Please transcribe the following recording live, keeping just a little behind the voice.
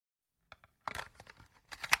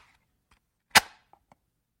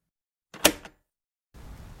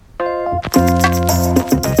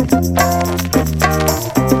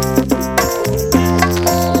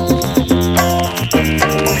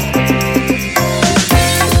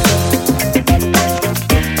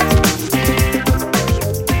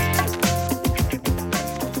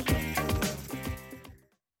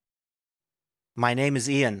My name is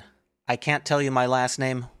Ian. I can't tell you my last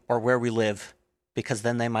name or where we live, because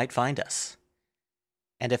then they might find us.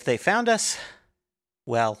 And if they found us,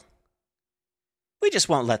 well, we just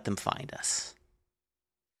won't let them find us.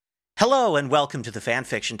 Hello and welcome to the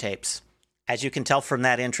Fanfiction Tapes. As you can tell from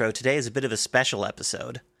that intro, today is a bit of a special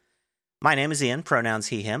episode. My name is Ian, pronouns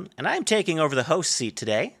he, him, and I'm taking over the host seat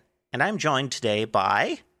today, and I'm joined today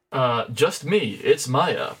by... Just me. It's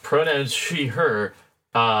Maya. Pronouns she, her.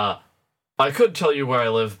 I could tell you where I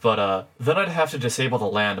live, but, then I'd have to disable the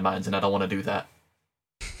landmines, and I don't want to do that.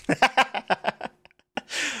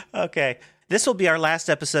 Okay. This will be our last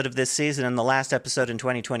episode of this season and the last episode in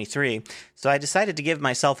 2023, so I decided to give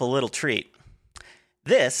myself a little treat.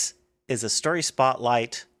 This is a story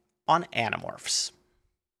spotlight on Animorphs.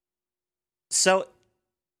 So,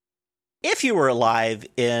 if you were alive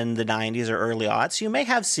in the 90s or early aughts, you may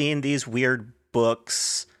have seen these weird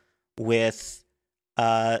books with,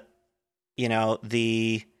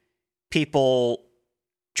 the people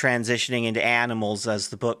transitioning into animals as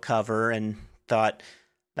the book cover and thought,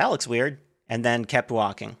 that looks weird, and then kept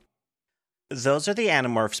walking. Those are the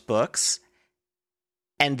Animorphs books,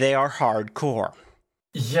 and they are hardcore.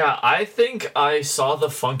 Yeah, I think I saw the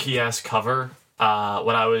funky-ass cover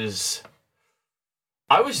when I was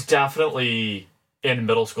definitely in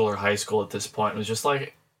middle school or high school at this point. It was just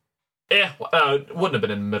like, it wouldn't have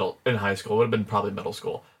been in high school. It would have been probably middle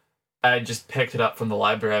school. I just picked it up from the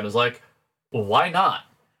library and was like, well, why not?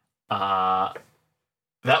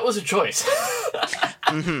 That was a choice.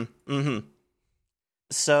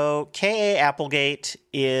 So, K.A. Applegate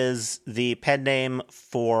is the pen name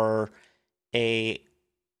for a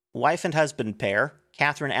wife and husband pair,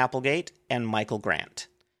 Catherine Applegate and Michael Grant.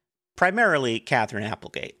 Primarily Catherine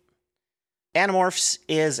Applegate. Animorphs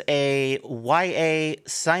is a YA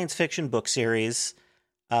science fiction book series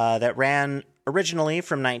that ran originally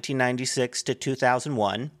from 1996 to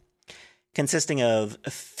 2001, consisting of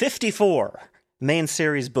 54 main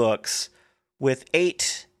series books with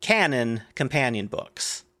 8 canon companion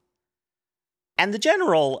books. And the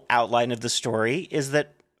general outline of the story is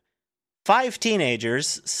that 5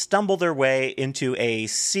 teenagers stumble their way into a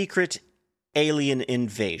secret alien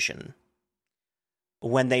invasion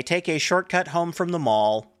when they take a shortcut home from the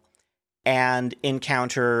mall and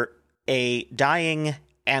encounter a dying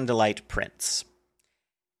Andalite prince.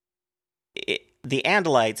 The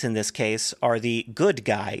Andalites, in this case, are the good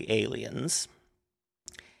guy aliens,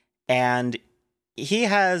 and he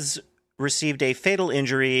has received a fatal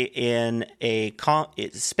injury in a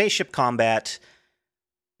spaceship combat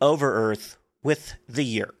over Earth with the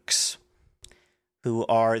Yeerks, who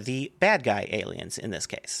are the bad guy aliens in this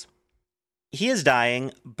case. He is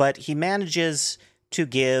dying, but he manages to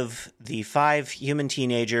give the 5 human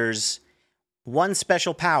teenagers one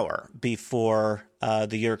special power before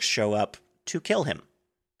the Yeerks show up to kill him.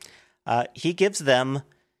 He gives them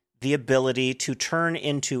the ability to turn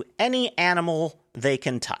into any animal they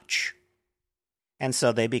can touch. And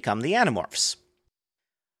so they become the Animorphs.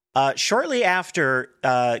 Shortly after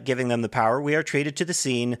giving them the power, we are treated to the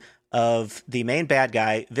scene of the main bad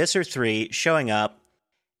guy, Visser 3, showing up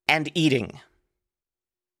and eating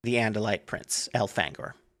the Andalite prince,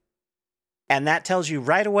 Elfangor. And that tells you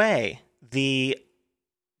right away,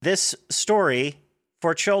 this story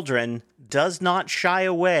for children does not shy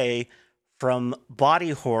away from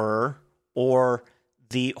body horror or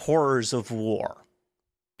the horrors of war.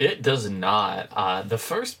 It does not. The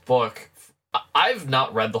first book, I've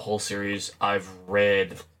not read the whole series. I've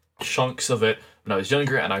read chunks of it when I was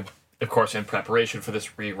younger, and I, of course, in preparation for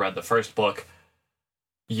this, reread the first book.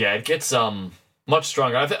 Yeah, it gets much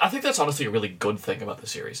stronger. I think that's honestly a really good thing about the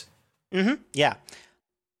series. Yeah.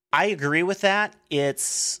 I agree with that.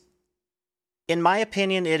 It's, in my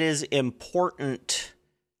opinion, it is important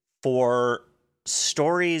for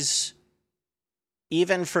stories,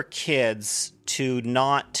 even for kids, to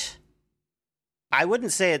not... I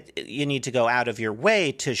wouldn't say you need to go out of your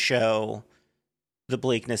way to show the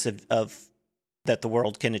bleakness of that the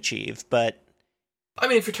world can achieve, but... I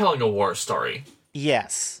mean, if you're telling a war story.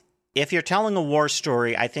 Yes. If you're telling a war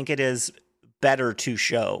story, I think it is better to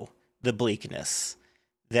show the bleakness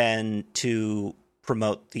than to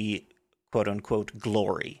promote the quote-unquote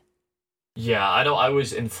glory. Yeah, I know I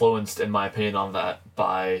was influenced, in my opinion, on that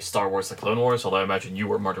by Star Wars The Clone Wars, although I imagine you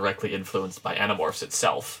were more directly influenced by Animorphs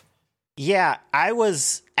itself. Yeah, I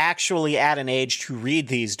was actually at an age to read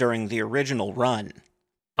these during the original run.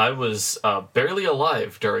 I was barely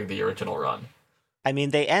alive during the original run. I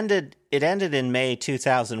mean, it ended in May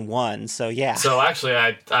 2001, so yeah. So actually,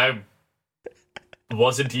 I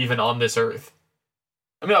wasn't even on this earth.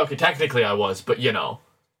 I mean, okay, technically I was, but you know.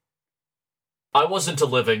 I wasn't a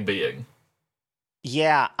living being.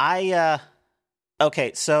 Yeah,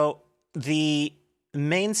 okay, so the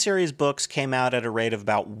main series books came out at a rate of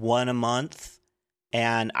about one a month,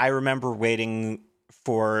 and I remember waiting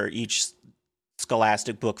for each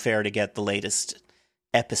Scholastic Book Fair to get the latest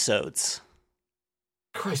episodes.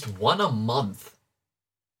 Christ, one a month.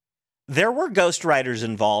 There were ghostwriters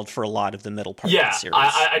involved for a lot of the middle part of the Yeah, series.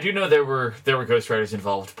 I do know there were ghostwriters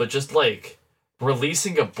involved, but just like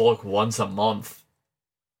releasing a book once a month,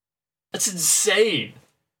 that's insane.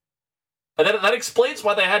 And that explains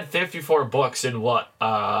why they had 54 books in what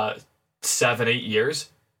 7-8 years.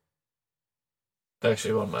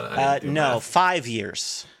 Actually, 1 minute. No, 5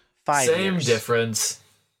 years. Same difference.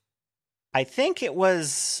 I think it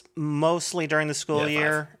was mostly during the school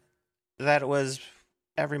year that it was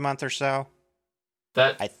every month or so.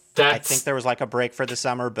 I think there was like a break for the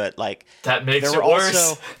summer, but like that makes it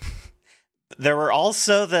worse. There were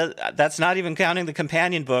also that's not even counting the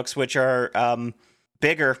companion books, which are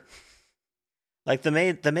bigger. Like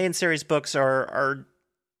the main series books are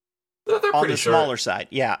they're on pretty the smaller side.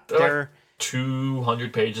 Yeah, they're like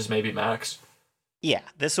 200 pages maybe max. Yeah,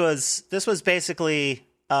 this was basically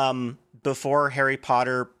before Harry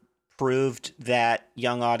Potter proved that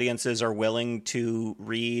young audiences are willing to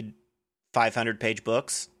read 500-page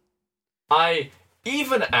books.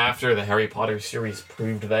 Even after the Harry Potter series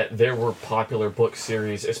proved that there were popular book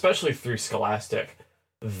series, especially through Scholastic,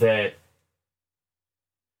 that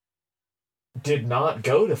did not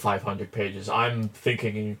go to 500 pages. I'm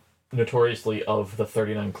thinking notoriously of the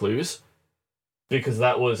 39 Clues, because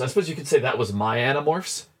that was, I suppose you could say that was my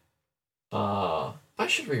Animorphs. I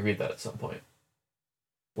should reread that at some point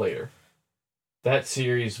later. That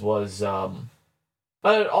series was all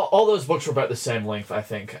those books were about the same length, I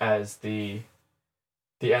think, as the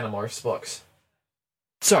Animorphs books.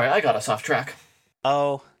 Sorry, I got us off track.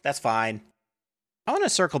 Oh, that's fine. I want to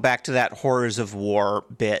circle back to that Horrors of War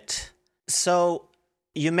bit. So,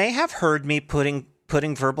 you may have heard me putting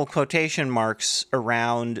verbal quotation marks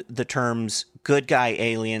around the terms good guy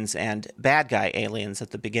aliens and bad guy aliens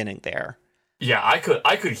at the beginning there. Yeah, I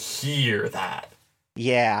could hear that.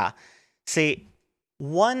 Yeah. See,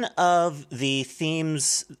 one of the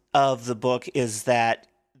themes of the book is that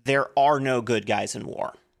there are no good guys in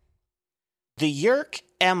war. The Yeerk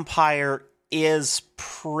Empire is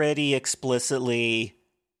pretty explicitly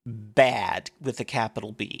bad with a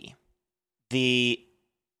capital B. The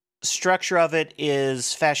structure of it is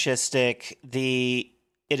fascistic.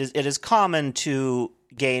 It is common to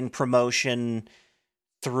gain promotion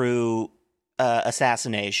through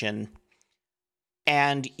assassination.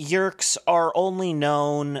 And Yeerks are only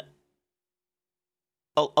known...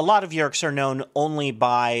 A lot of Yeerks are known only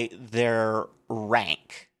by their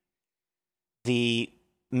rank. The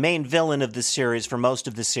main villain of the series, for most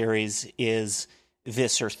of the series, is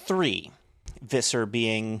Visser III. Visser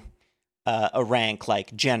being a rank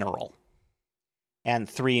like general. And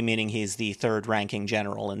 3 meaning he's the third ranking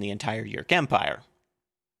general in the entire Yeerk Empire.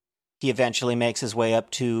 He eventually makes his way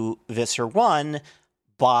up to Visser I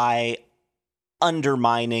by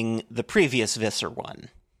undermining the previous Visser I.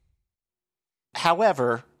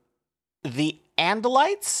 However, the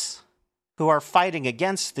Andalites, who are fighting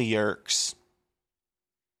against the Yeerks,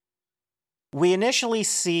 we initially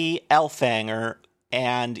see Elfanger,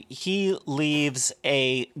 and he leaves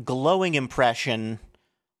a glowing impression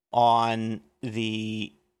on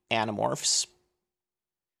the Animorphs.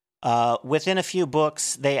 Within a few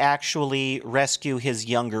books, they actually rescue his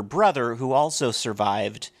younger brother, who also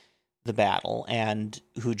survived the battle, and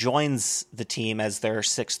who joins the team as their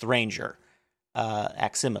 6th Ranger,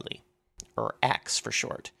 Aximili, or Axe for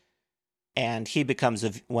short. And he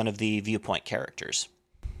becomes one of the viewpoint characters.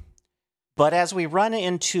 But as we run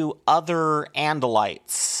into other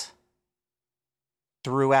Andalites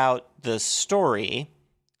throughout the story,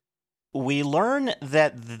 we learn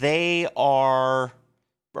that they are,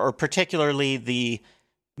 or particularly the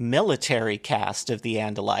military cast of the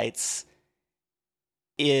Andalites,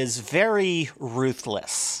 is very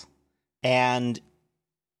ruthless. And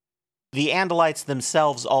the Andalites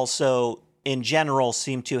themselves also, in general,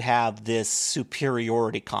 seem to have this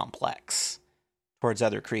superiority complex towards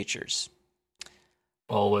other creatures.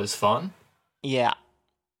 Always fun. Yeah.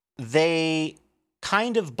 They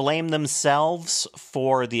kind of blame themselves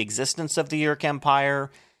for the existence of the Yeerk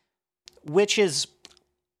Empire, which is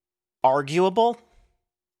arguable.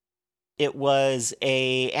 It was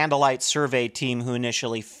a Andalite survey team who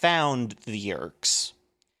initially found the Yeerks.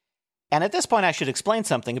 And at this point, I should explain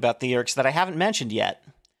something about the Yeerks that I haven't mentioned yet.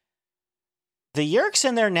 The Yeerks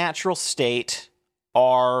in their natural state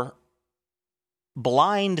are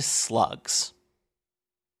blind slugs.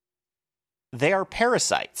 They are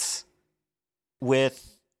parasites.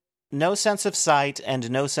 with no sense of sight and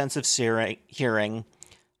no sense of hearing,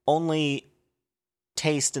 only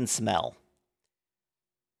taste and smell.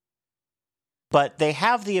 But they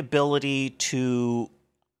have the ability to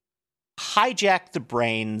hijack the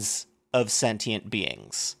brains of sentient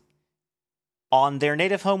beings. On their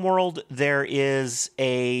native homeworld, there is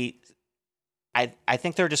I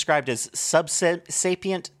think they're described as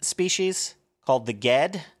subsapient species called the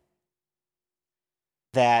Ged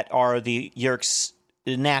that are the Yeerks'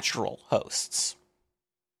 natural hosts.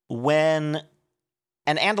 When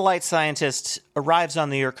an Andalite scientist arrives on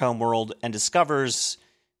the Yeerk homeworld and discovers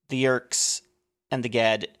the Yeerks and the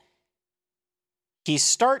Ged, he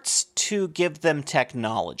starts to give them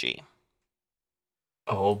technology.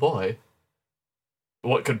 Oh boy.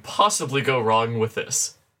 What could possibly go wrong with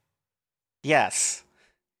this? Yes.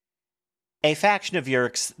 A faction of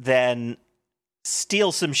Yeerks then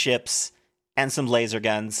steal some ships and some laser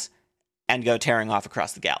guns and go tearing off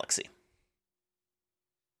across the galaxy.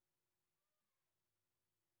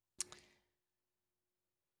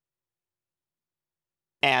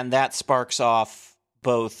 And that sparks off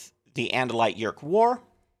both the Andalite-Yeerk War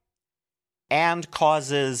and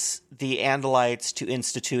causes the Andalites to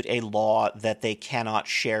institute a law that they cannot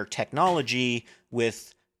share technology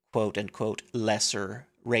with quote-unquote lesser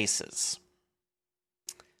races.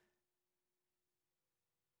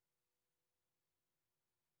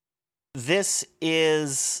 This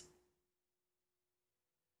is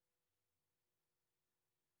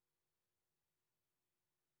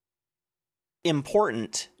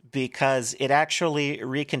important because it actually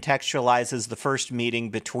recontextualizes the first meeting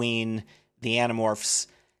between the Animorphs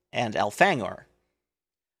and Elfangor.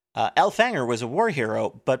 Elfangor was a war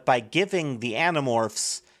hero, but by giving the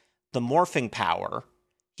Animorphs the morphing power,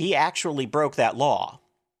 he actually broke that law.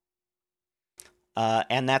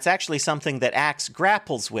 And that's actually something that Axe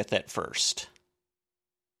grapples with at first.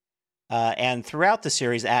 And throughout the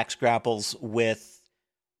series, Axe grapples with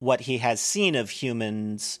what he has seen of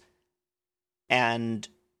humans and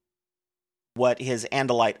what his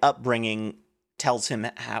Andalite upbringing tells him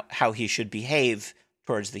how he should behave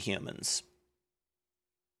towards the humans.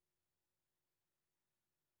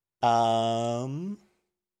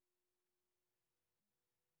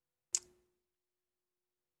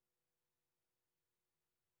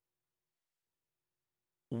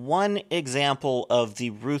 One example of the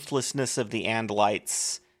ruthlessness of the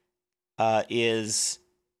Andalites is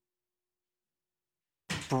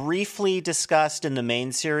briefly discussed in the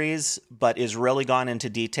main series, but is really gone into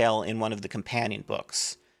detail in one of the companion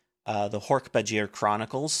books, the Hork-Bajir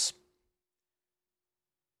Chronicles.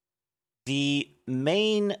 The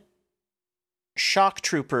main shock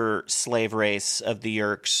trooper slave race of the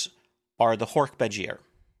Yeerks are the Hork-Bajir,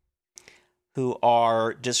 who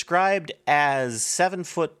are described as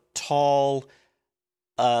 7-foot-tall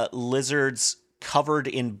lizards covered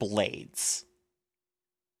in blades.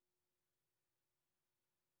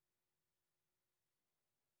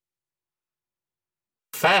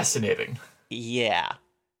 Fascinating. Yeah.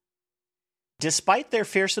 Despite their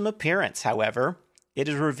fearsome appearance, however, it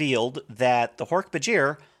is revealed that the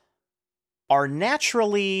Hork-Bajir are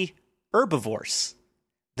naturally herbivores.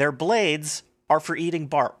 Their blades are for eating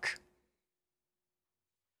bark.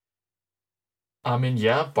 I mean,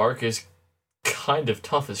 yeah, bark is kind of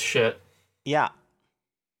tough as shit. Yeah.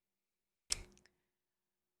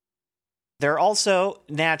 They're also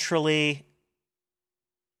naturally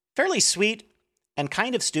fairly sweet and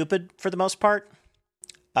kind of stupid for the most part.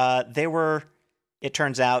 They were, it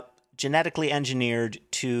turns out, genetically engineered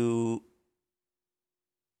to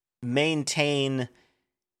maintain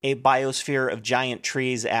a biosphere of giant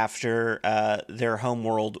trees after their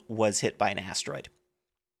homeworld was hit by an asteroid.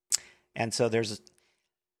 And so there's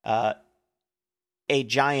a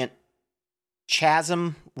giant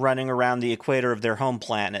chasm running around the equator of their home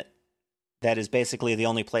planet that is basically the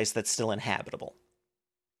only place that's still inhabitable.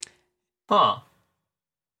 Huh.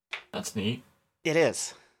 That's neat. It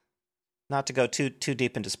is. Not to go too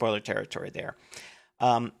deep into spoiler territory there.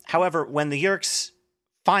 However, when the Yeerks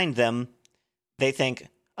find them, they think,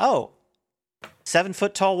 oh,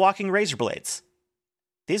 7-foot-tall walking razor blades.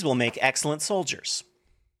 These will make excellent soldiers.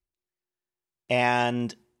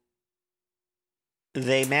 And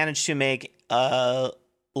they manage to make a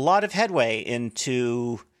lot of headway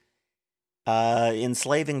into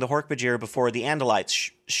enslaving the Hork-Bajir before the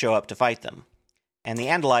Andalites show up to fight them. And the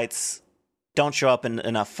Andalites don't show up in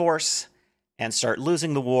enough force and start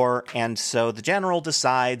losing the war, and so the general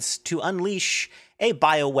decides to unleash a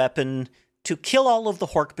bioweapon to kill all of the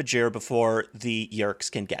Hork-Bajir before the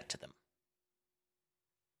Yeerks can get to them.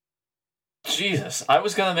 Jesus, I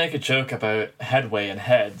was gonna make a joke about headway and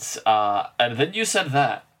heads, and then you said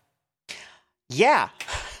that. Yeah.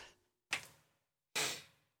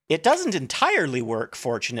 It doesn't entirely work,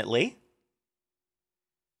 fortunately.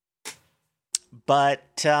 But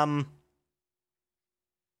that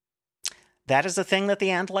is the thing that the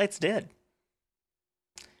Andalites did.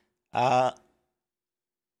 And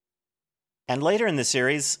later in the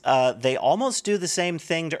series, they almost do the same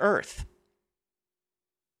thing to Earth.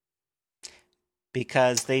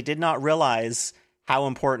 Because they did not realize how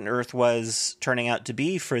important Earth was turning out to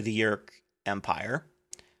be for the Yeerk Empire.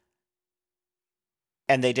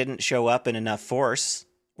 And they didn't show up in enough force,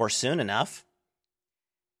 or soon enough.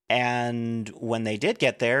 And when they did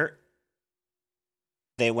get there,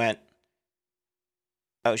 they went,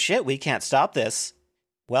 oh shit, we can't stop this.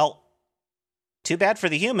 Well, too bad for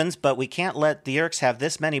the humans, but we can't let the Yeerks have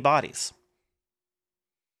this many bodies.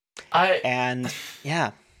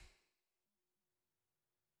 Yeah.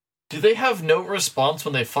 Do they have no response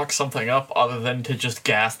when they fuck something up other than to just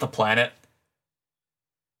gas the planet?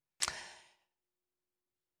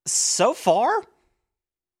 So far,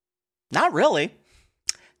 not really.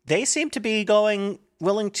 They seem to be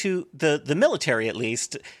willing to, the military at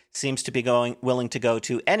least, seems to be willing to go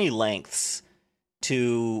to any lengths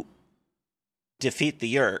to defeat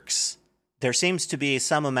the Yeerks. There seems to be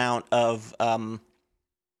some amount of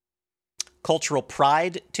cultural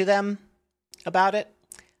pride to them about it,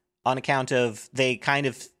 on account of they kind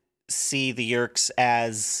of see the Yeerks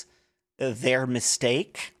as their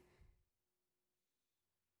mistake.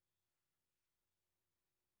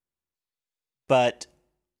 But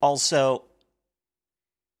also,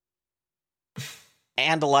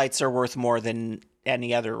 Andalites are worth more than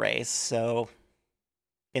any other race, so,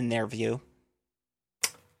 in their view.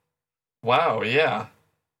 Wow, yeah.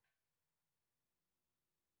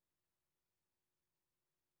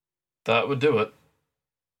 That would do it.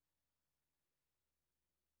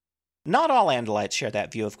 Not all Andalites share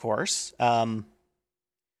that view, of course.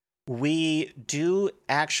 We do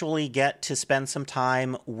actually get to spend some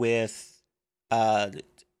time with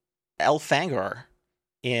Elfangor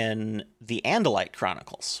in the Andalite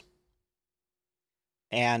Chronicles.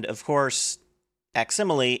 And, of course,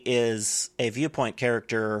 Aximili is a viewpoint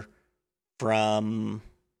character from,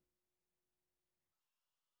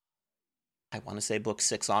 I want to say, Book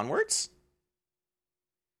 6 onwards?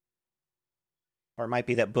 Or it might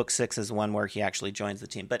be that Book 6 is the one where he actually joins the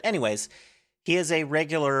team. But anyways, he is a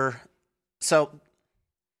regular... So,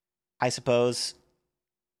 I suppose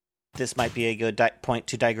this might be a good point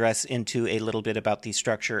to digress into a little bit about the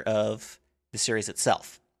structure of the series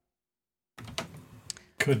itself.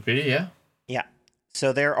 Could be, yeah. Yeah.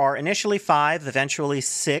 So there are initially 5, eventually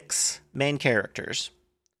 6 main characters.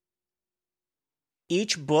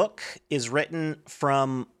 Each book is written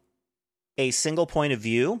from a single point of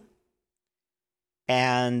view,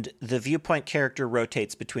 and the viewpoint character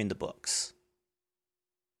rotates between the books.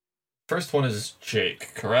 First one is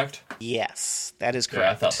Jake, correct? Yes, that is correct.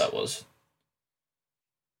 Yeah, I thought that was.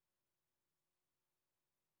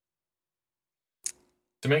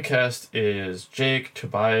 The main cast is Jake,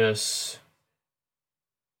 Tobias,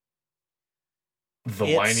 the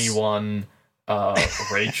whiny one,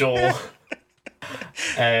 Rachel,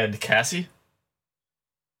 and Cassie.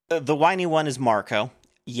 The whiny one is Marco.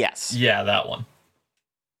 Yes. Yeah, that one.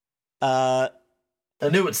 I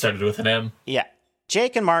knew it started with an M. Yeah.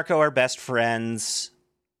 Jake and Marco are best friends.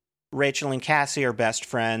 Rachel and Cassie are best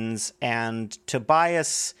friends. And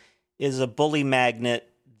Tobias is a bully magnet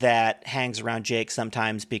that hangs around Jake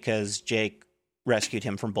sometimes because Jake rescued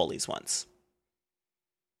him from bullies once.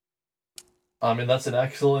 I mean, that's an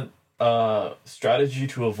excellent strategy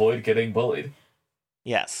to avoid getting bullied.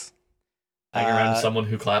 Yes. Hang around someone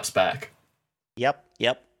who claps back. Yep.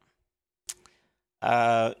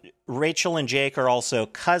 Rachel and Jake are also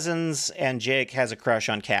cousins, and Jake has a crush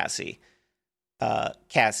on Cassie.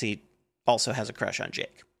 Cassie also has a crush on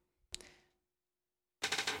Jake.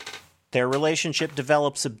 Their relationship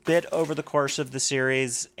develops a bit over the course of the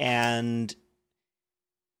series, and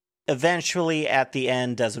eventually, at the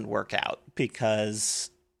end, doesn't work out because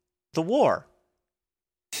the war.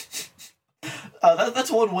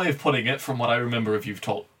 That's one way of putting it, from what I remember.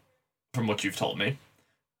 From what you've told me.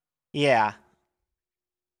 Yeah.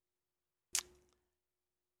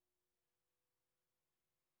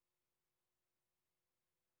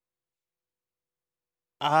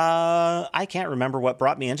 I can't remember what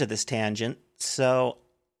brought me into this tangent, so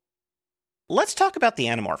let's talk about the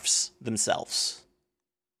Animorphs themselves.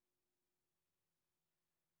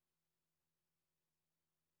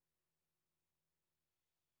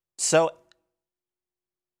 So,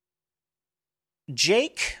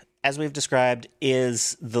 Jake as we've described,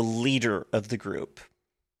 is the leader of the group.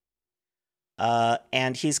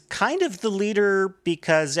 And he's kind of the leader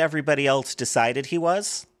because everybody else decided he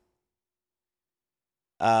was.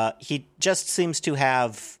 He just seems to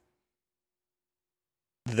have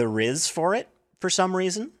the riz for it for some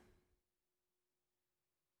reason.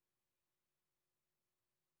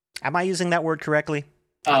 Am I using that word correctly?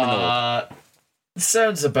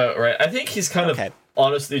 Sounds about right. I think he's kind of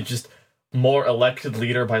honestly just more elected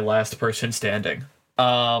leader by last person standing.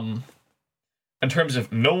 In terms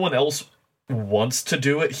of no one else wants to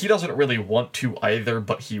do it, he doesn't really want to either,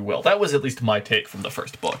 but he will. That was at least my take from the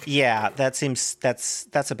first book. Yeah, that's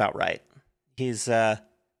about right. He's like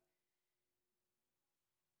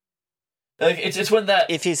it's when that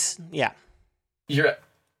if he's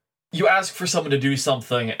you ask for someone to do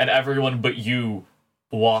something and everyone but you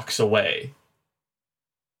walks away,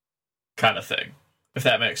 kind of thing, if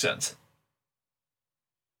that makes sense.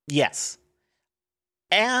 Yes.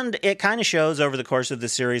 And it kind of shows over the course of the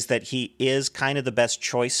series that he is kind of the best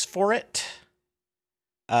choice for it.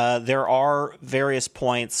 There are various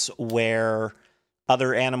points where other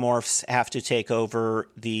Animorphs have to take over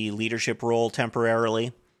the leadership role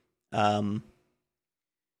temporarily.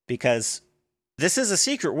 Because this is a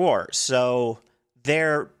secret war, so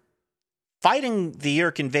they're fighting the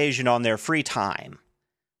Yeerk invasion on their free time,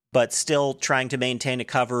 but still trying to maintain a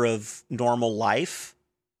cover of normal life.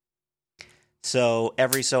 So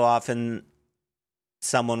every so often,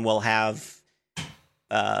 someone will have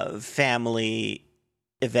family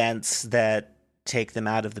events that take them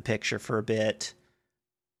out of the picture for a bit.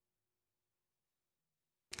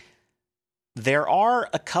 There are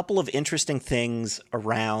a couple of interesting things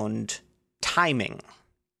around timing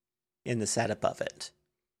in the setup of it.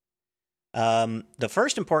 The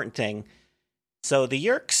first important thing, so the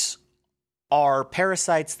Yeerks are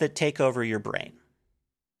parasites that take over your brain.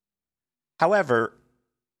 However,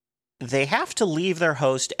 they have to leave their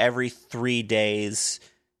host every 3 days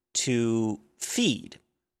to feed.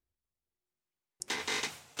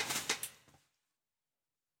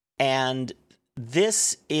 And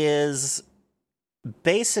this is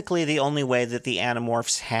basically the only way that the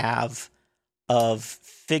Animorphs have of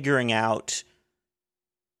figuring out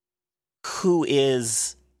who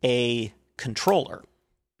is a controller.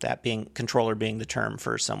 That being controller being the term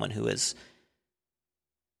for someone who is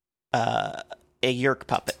a Yeerk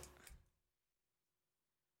puppet.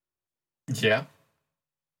 Yeah.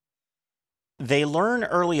 They learn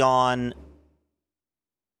early on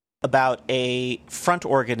about a front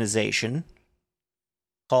organization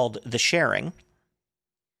called the Sharing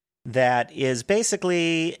that is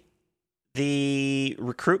basically the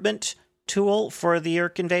recruitment tool for the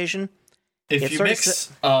Yeerk invasion. If you mix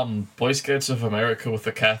Boy Scouts of America with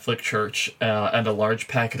the Catholic Church and a large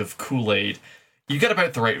packet of Kool-Aid, you get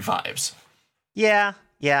about the right vibes. Yeah,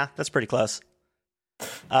 that's pretty close.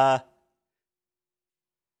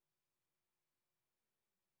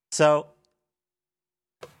 So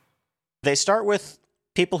they start with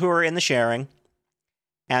people who are in the Sharing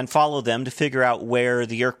and follow them to figure out where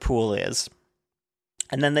the Yeerk pool is.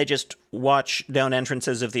 And then they just watch down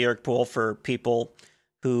entrances of the Yeerk pool for people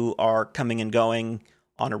who are coming and going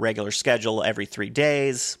on a regular schedule every 3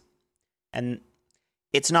 days. And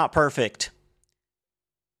it's not perfect,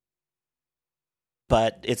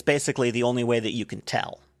 but it's basically the only way that you can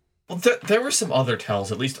tell. Well, there were some other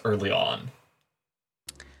tells, at least early on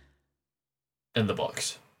in the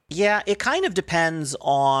books. Yeah, it kind of depends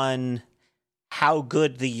on how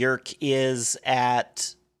good the Yeerk is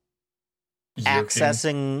at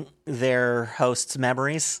accessing their host's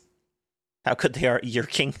memories. How good they are at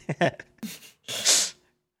Yeerking.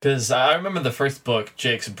 Because I remember the first book,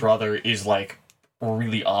 Jake's brother is like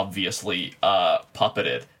really obviously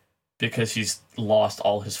puppeted because he's lost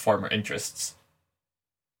all his former interests.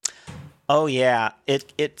 Oh yeah,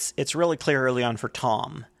 it's really clear early on for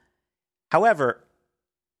Tom. However,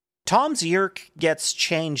 Tom's Yeerk gets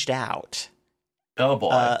changed out. Oh boy.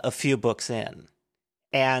 A few books in.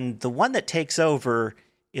 And the one that takes over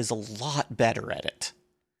is a lot better at it.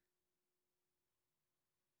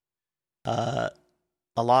 A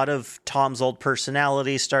lot of Tom's old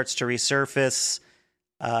personality starts to resurface.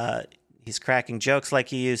 He's cracking jokes like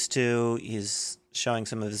he used to. He's showing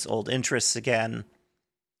some of his old interests again.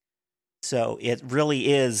 So it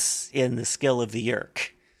really is in the skill of the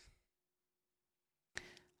Yeerk.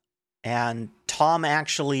 And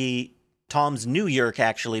Tom's new Yeerk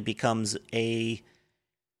actually becomes a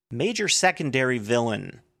major secondary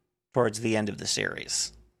villain towards the end of the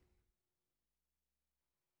series.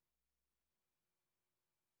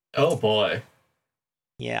 Oh boy.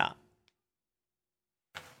 Yeah.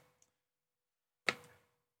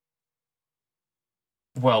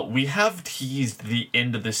 Well, we have teased the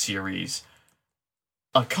end of the series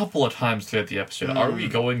a couple of times throughout the episode. Are we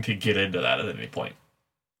going to get into that at any point?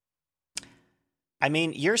 I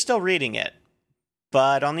mean, you're still reading it,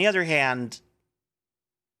 but on the other hand,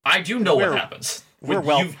 I do know what happens.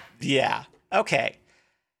 Yeah. Okay.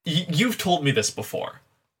 You've told me this before.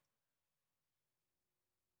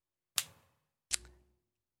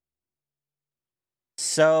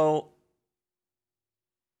 So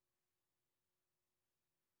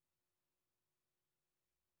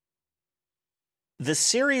the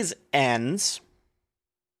series ends.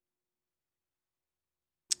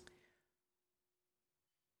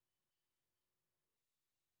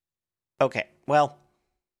 Okay, well,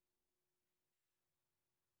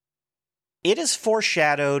 it is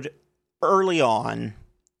foreshadowed early on.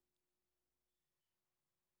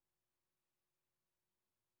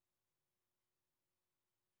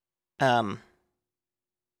 Let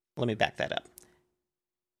me back that up.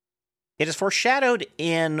 It is foreshadowed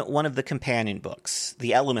in one of the companion books,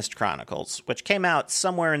 The Ellimist Chronicles, which came out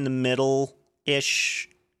somewhere in the middle-ish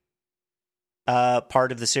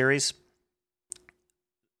part of the series,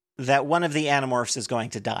 that one of the Animorphs is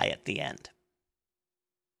going to die at the end.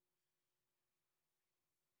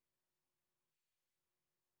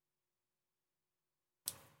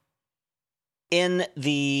 In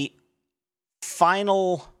the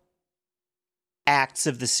final acts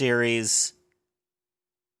of the series,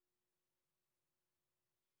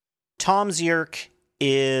 Tom Zierk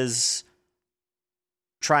is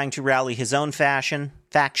trying to rally his own faction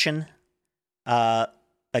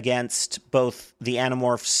against both the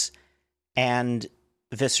Animorphs and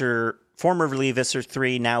Visser, formerly Visser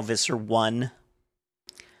 3, now Visser 1.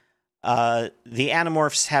 The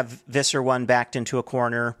Animorphs have Visser 1 backed into a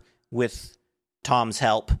corner with Tom's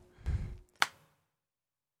help.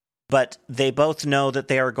 But they both know that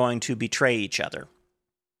they are going to betray each other.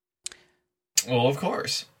 Well, of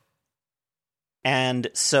course. And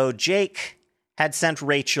so Jake had sent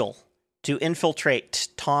Rachel to infiltrate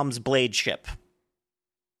Tom's blade ship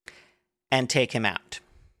and take him out.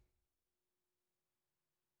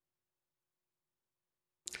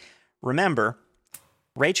 Remember,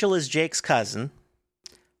 Rachel is Jake's cousin.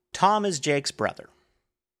 Tom is Jake's brother.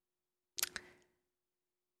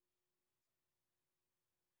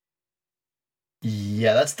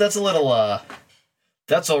 Yeah, that's a little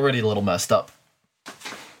that's already a little messed up.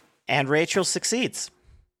 And Rachel succeeds.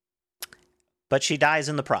 But she dies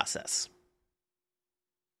in the process.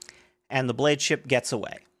 And the blade ship gets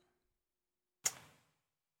away.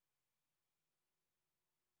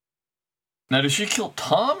 Now, does she kill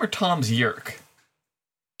Tom or Tom's Yerk?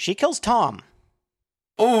 She kills Tom.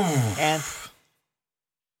 Oh.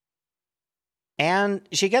 And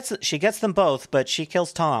she gets them both, but she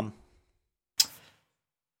kills Tom.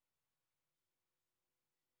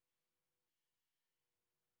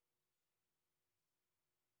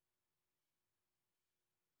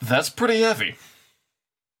 That's pretty heavy.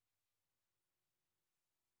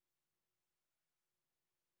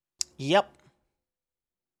 Yep.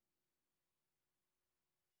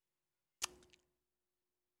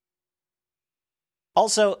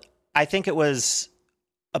 Also, I think it was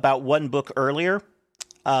about one book earlier.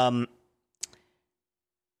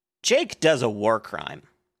 Jake does a war crime.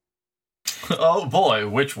 Oh boy,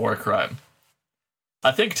 which war crime?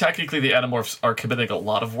 I think technically the Animorphs are committing a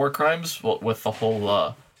lot of war crimes with the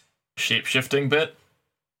whole shape-shifting bit.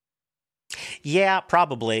 Yeah,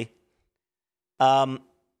 probably.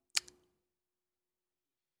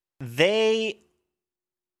 They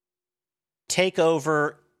take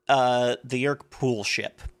over the Yerk pool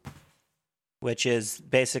ship, which is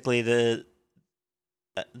basically the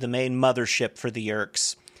main mothership for the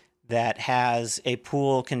Yerks, that has a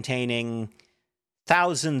pool containing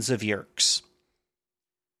thousands of Yerks,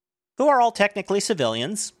 who are all technically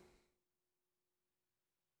civilians.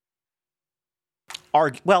 Who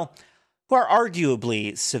are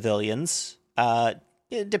arguably civilians,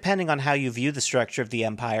 depending on how you view the structure of the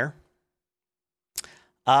Empire.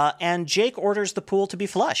 And Jake orders the pool to be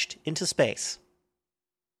flushed into space.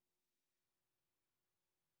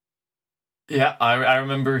 Yeah, I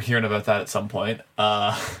remember hearing about that at some point.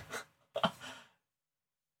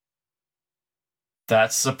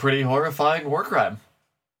 That's a pretty horrifying war crime.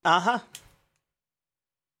 Uh-huh.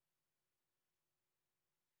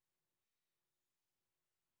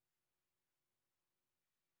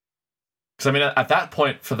 Because, I mean, at that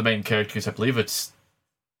point, for the main characters, I believe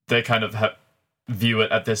they kind of view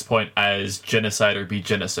it at this point as genocide or be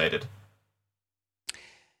genocided.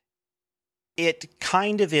 It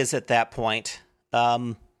kind of is at that point.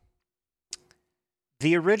 The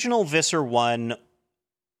original Visser 1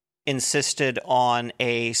 insisted on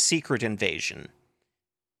a secret invasion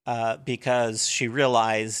because she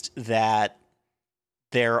realized that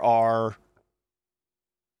there are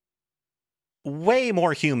way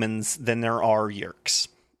more humans than there are Yeerks.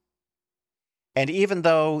 And even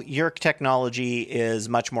though Yeerk technology is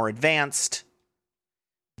much more advanced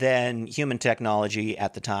than human technology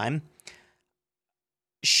at the time,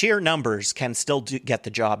 sheer numbers can still get the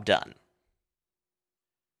job done.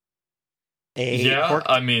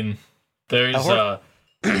 I mean, there's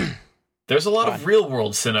there's a lot of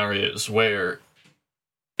real-world scenarios where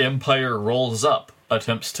Empire rolls up,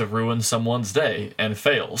 attempts to ruin someone's day, and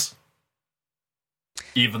fails.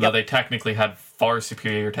 Even though they technically had far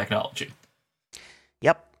superior technology.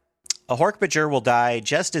 Yep. A Hork-Bajir will die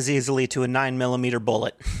just as easily to a 9mm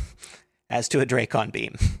bullet as to a Dracon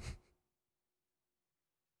beam.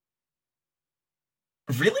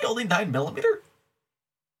 Really? Only 9mm?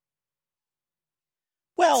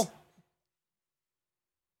 Well,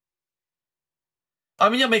 I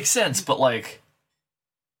mean, it makes sense, but like...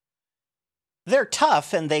 they're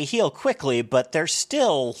tough and they heal quickly, but they're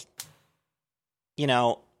still,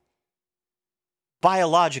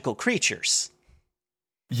 biological creatures.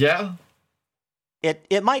 Yeah.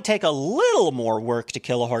 It might take a little more work to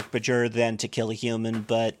kill a Hork-Bajir than to kill a human,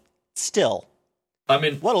 but still. I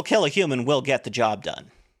mean... what'll kill a human will get the job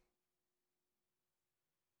done.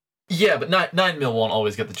 Yeah, but 9mm won't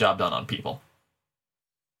always get the job done on people.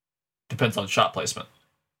 Depends on shot placement.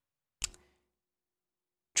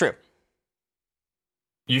 True.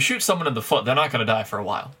 You shoot someone in the foot, they're not going to die for a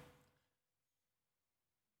while.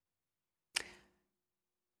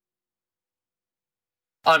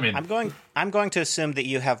 I mean... I'm going to assume that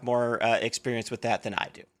you have more experience with that than I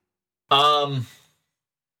do.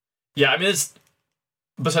 Yeah, I mean, it's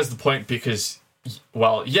besides the point because...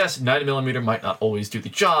 well, yes, 9mm might not always do the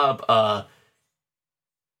job.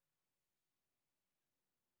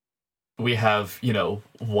 We have,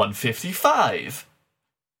 155.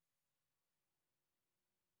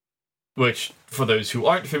 Which, for those who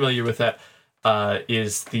aren't familiar with that,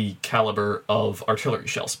 is the caliber of artillery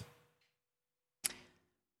shells.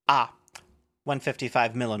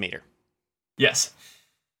 155mm. Yes.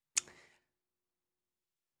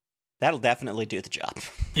 That'll definitely do the job.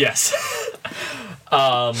 Yes.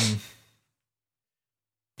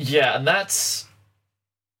 Yeah, and that's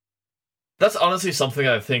honestly something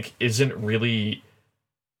I think isn't really,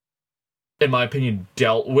 in my opinion,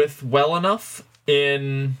 dealt with well enough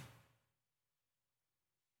in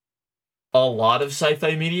a lot of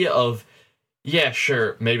sci-fi media of, yeah,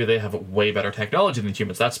 sure, maybe they have way better technology than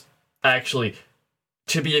humans. That's actually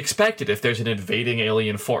to be expected if there's an invading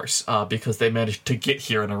alien force, because they managed to get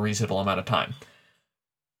here in a reasonable amount of time.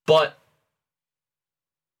 But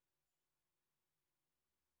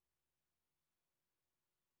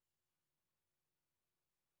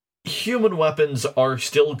human weapons are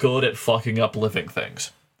still good at fucking up living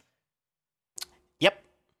things. Yep.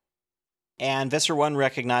 And Visser 1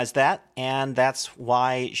 recognized that, and that's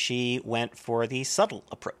why she went for the subtle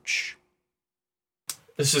approach.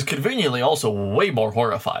 This is conveniently also way more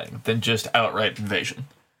horrifying than just outright invasion.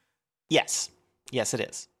 Yes. Yes, it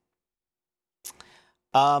is.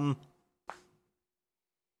 Now,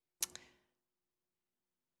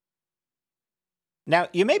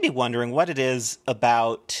 you may be wondering what it is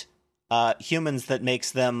about humans that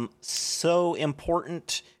makes them so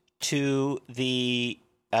important to the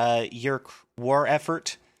Yeerk war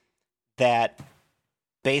effort that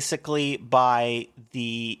basically by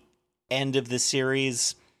the end of the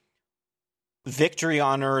series, victory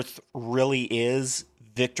on Earth really is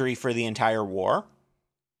victory for the entire war.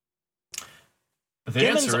 The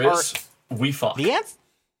answer is, we fuck.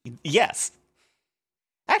 Yes.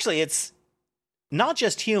 Actually, it's not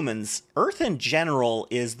just humans. Earth in general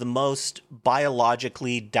is the most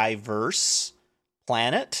biologically diverse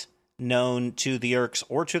planet known to the Yeerks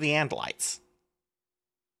or to the Andalites.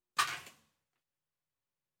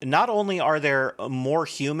 Not only are there more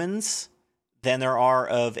humans than there are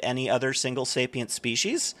of any other single sapient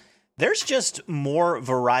species, there's just more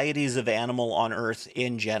varieties of animal on Earth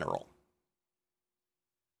in general.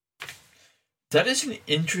 That is an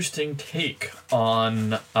interesting take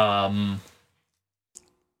on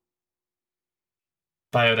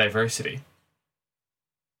biodiversity.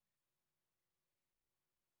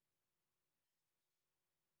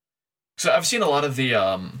 So I've seen a lot of the,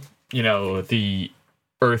 the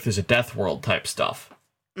Earth is a death world type stuff.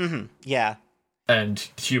 Mm-hmm. Yeah. And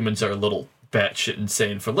humans are a little batshit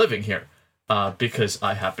insane for living here, because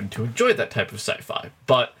I happen to enjoy that type of sci-fi.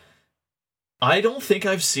 But I don't think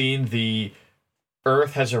I've seen the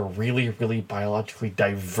Earth has a really, really biologically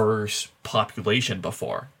diverse population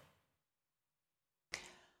before.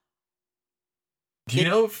 Do you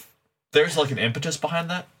know if there's like an impetus behind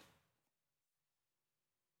that?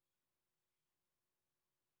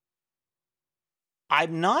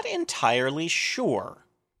 I'm not entirely sure.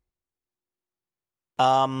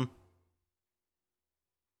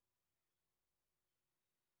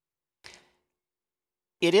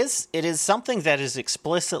 It is something that is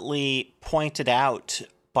explicitly pointed out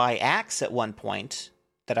by Axe at one point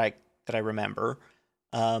that I remember.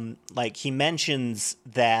 Like, he mentions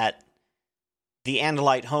that the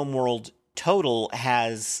Andalite homeworld total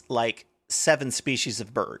has like 7 species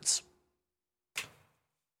of birds.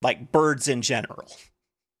 Like, birds in general.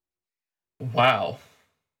 Wow.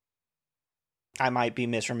 I might be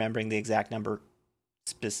misremembering the exact number,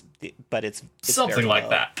 but it's something like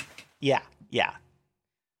that. Yeah.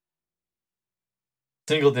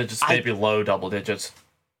 Single digits, maybe low double digits.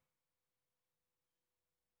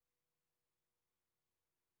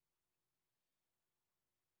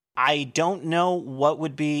 I don't know what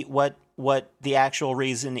would be what the actual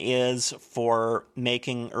reason is for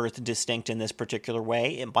making Earth distinct in this particular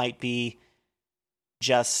way. It might be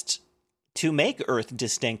just to make Earth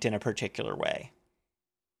distinct in a particular way.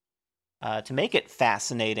 To make it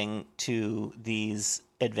fascinating to these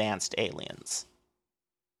advanced aliens.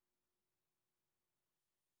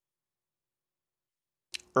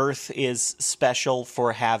 Earth is special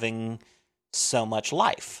for having so much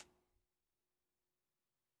life.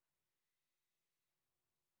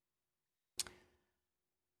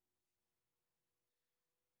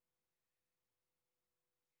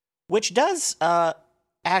 Which does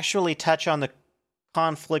actually touch on the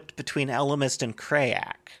conflict between Ellimist and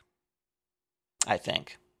Krayak, I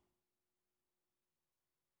think.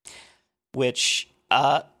 Which,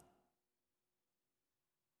 so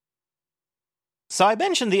I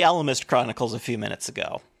mentioned the Ellimist Chronicles a few minutes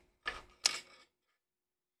ago.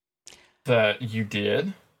 That you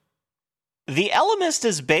did? The Ellimist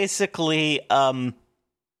is basically,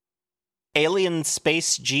 alien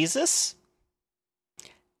space Jesus,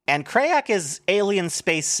 and Krayak is alien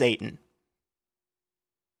space Satan.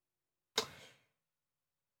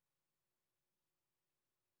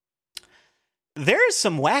 There's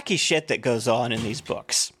some wacky shit that goes on in these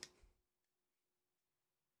books.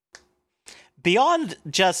 Beyond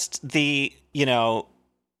just the,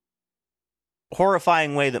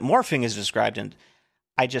 horrifying way that morphing is described, and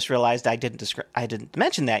I just realized I didn't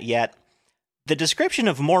mention that yet. The description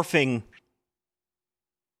of morphing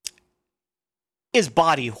is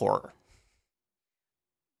body horror.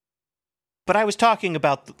 But I was talking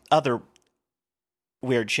about the other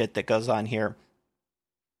weird shit that goes on here.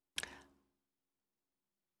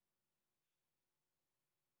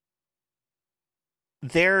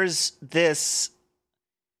 There's this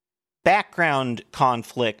background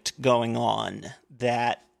conflict going on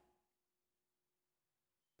that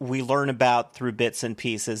we learn about through bits and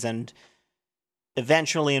pieces, and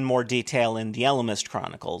eventually in more detail in the Ellimist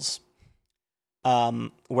Chronicles,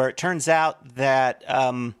 where it turns out that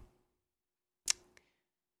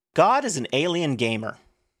God is an alien gamer.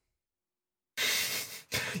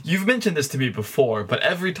 You've mentioned this to me before, but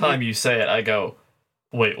every time you say it, I go,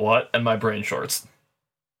 wait, what? And my brain shorts.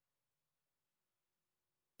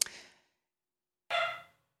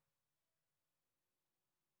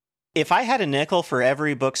 If I had a nickel for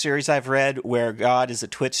every book series I've read where God is a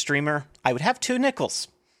Twitch streamer, I would have 2 nickels.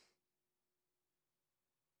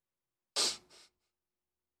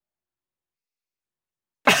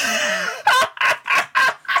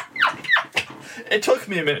 It took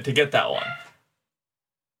me a minute to get that one.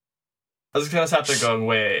 I was kind of sat there going,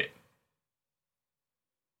 wait.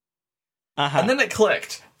 Uh-huh. And then it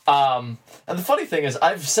clicked. And the funny thing is,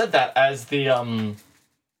 I've said that as the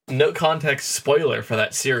no context spoiler for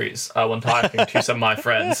that series when talking to some of my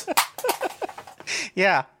friends.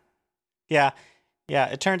 Yeah.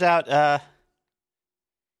 It turned out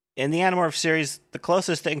in the Animorphs series, the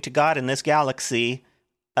closest thing to God in this galaxy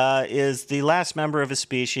is the last member of a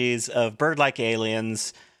species of bird-like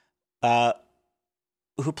aliens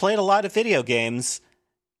who played a lot of video games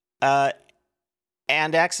and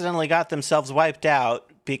accidentally got themselves wiped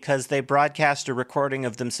out because they broadcast a recording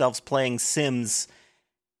of themselves playing Sims,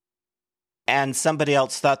 and somebody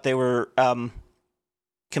else thought they were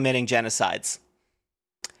committing genocides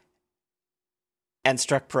and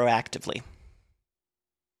struck proactively.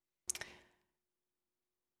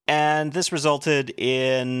 And this resulted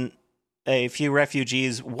in a few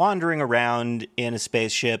refugees wandering around in a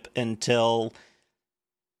spaceship until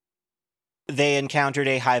they encountered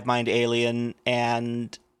a hive mind alien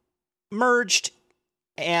and merged,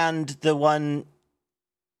 and the one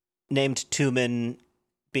named Tumen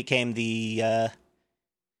became the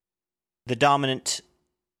dominant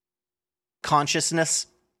consciousness,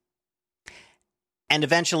 and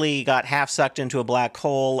eventually got half sucked into a black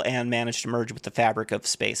hole and managed to merge with the fabric of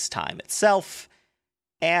space-time itself,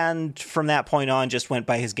 and from that point on just went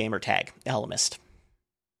by his gamer tag, Elemist.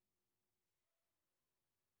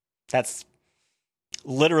 That's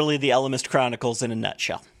literally the Elemist Chronicles in a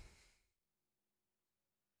nutshell.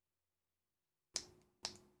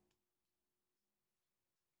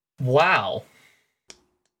 Wow.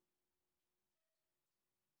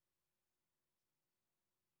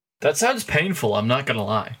 That sounds painful, I'm not gonna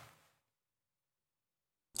lie.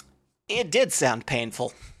 It did sound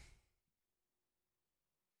painful.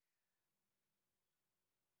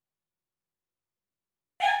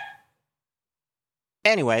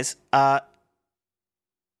 Anyways,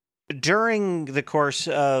 during the course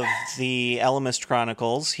of the Elemist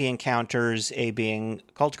Chronicles, he encounters a being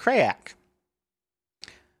called Krayak,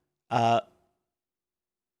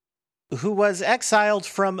 who was exiled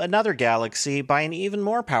from another galaxy by an even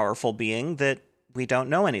more powerful being that we don't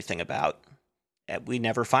know anything about. We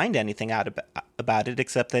never find anything out about it,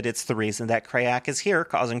 except that it's the reason that Krayak is here,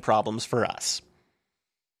 causing problems for us.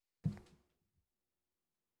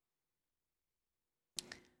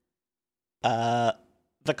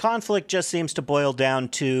 The conflict just seems to boil down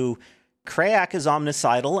to Krayak is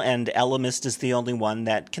omnicidal, and Elemist is the only one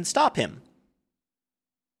that can stop him.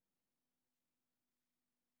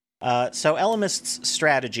 So Elemist's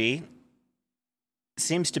strategy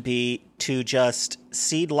seems to be to just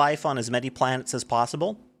seed life on as many planets as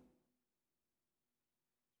possible.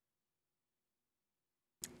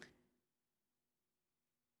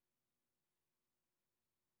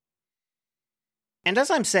 And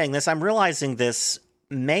as I'm saying this, I'm realizing this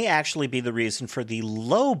may actually be the reason for the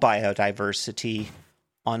low biodiversity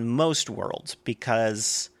on most worlds,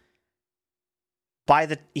 because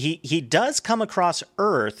he does come across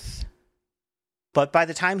Earth, but by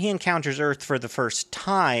the time he encounters Earth for the first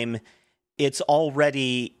time, it's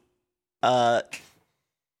already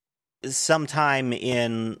sometime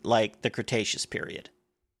in like the Cretaceous period.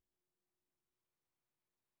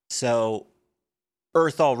 So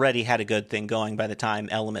Earth already had a good thing going by the time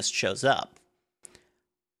Elemist shows up.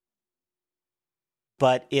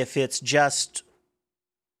 But if it's just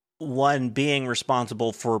one being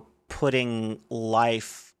responsible for putting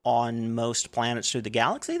life on most planets through the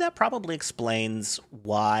galaxy, that probably explains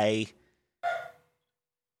why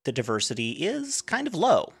the diversity is kind of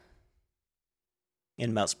low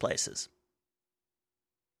in most places.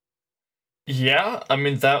 Yeah, I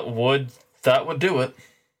mean that would do it.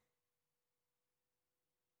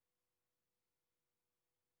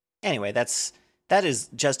 Anyway, that is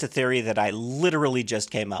just a theory that I literally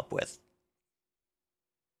just came up with.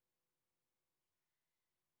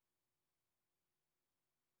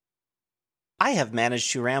 I have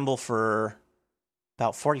managed to ramble for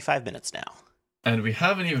about 45 minutes now. And we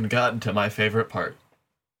haven't even gotten to my favorite part.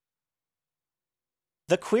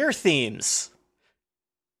 The queer themes.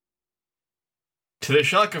 To the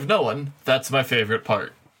shock of no one, that's my favorite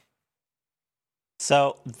part.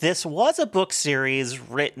 So, this was a book series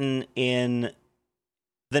written in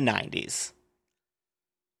the 90s.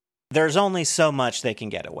 There's only so much they can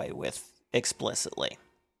get away with explicitly.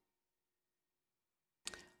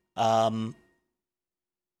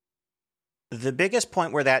 The biggest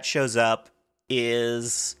point where that shows up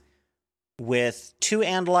is with two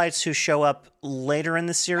Andalites who show up later in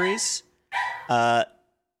the series,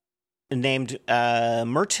 named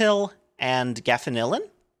Myrtil and Gaffanillin.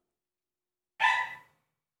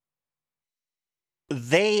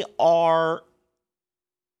 They are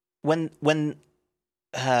when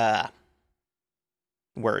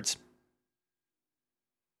words.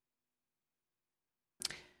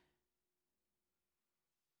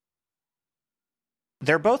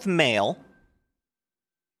 They're both male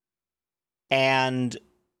and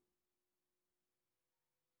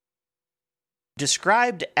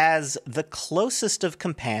described as the closest of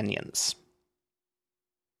companions.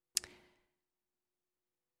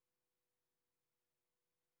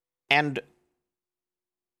 And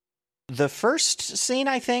the first scene,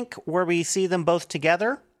 I think, where we see them both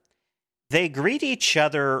together, they greet each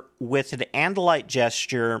other with an Andalite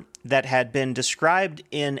gesture that had been described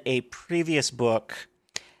in a previous book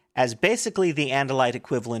as basically the Andalite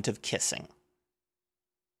equivalent of kissing.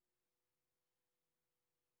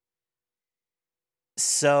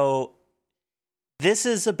 So this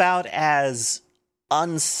is about as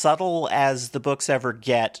unsubtle as the books ever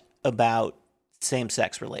get about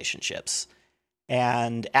same-sex relationships.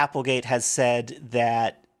 And Applegate has said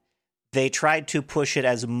that they tried to push it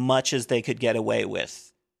as much as they could get away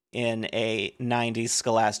with in a 90s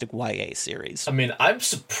scholastic YA series. I mean, I'm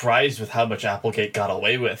surprised with how much Applegate got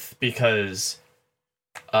away with, because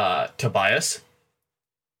Tobias.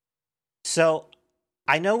 So,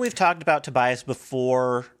 I know we've talked about Tobias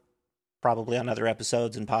before, probably on other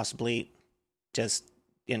episodes and possibly just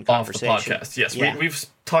in conversation. Off the podcast, yes. Yeah. We've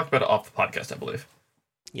talked about it off the podcast, I believe.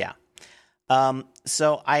 Yeah.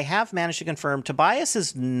 So I have managed to confirm Tobias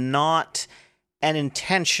is not an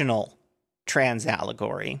intentional trans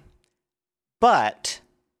allegory, but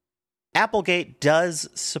Applegate does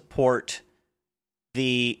support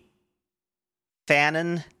the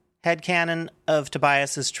headcanon of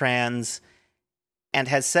Tobias as trans, and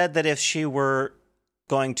has said that if she were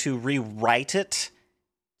going to rewrite it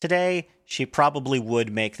today, she probably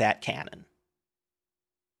would make that canon.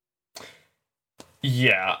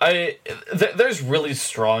 Yeah, there's really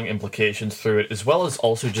strong implications through it, as well as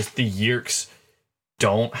also just the Yeerks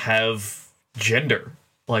don't have gender.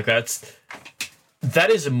 Like, that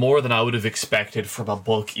is more than I would have expected from a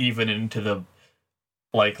book even into the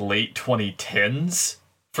late 2010s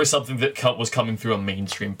for something that was coming through a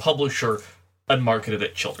mainstream publisher and marketed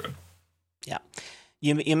at children. Yeah.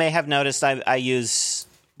 You may have noticed I use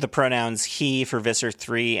the pronouns he for Visser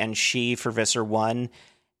 3 and she for Visser 1,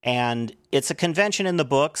 and it's a convention in the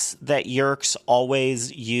books that Yeerks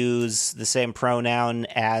always use the same pronoun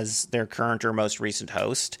as their current or most recent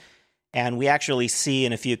host, and we actually see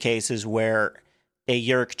in a few cases where a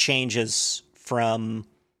Yeerk changes from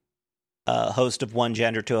a host of one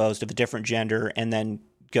gender to a host of a different gender and then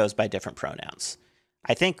goes by different pronouns.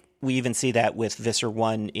 I think we even see that with Visser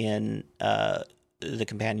 1 in the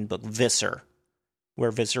companion book Visser,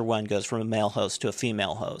 where Visser 1 goes from a male host to a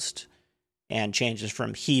female host and changes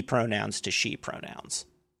from he pronouns to she pronouns.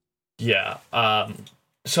 Yeah,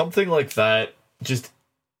 something like that just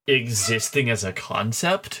existing as a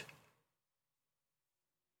concept.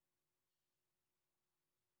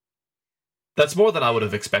 That's more than I would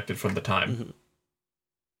have expected from the time. Mm-hmm.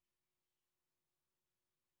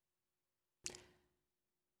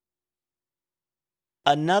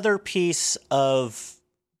 Another piece of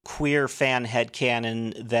queer fan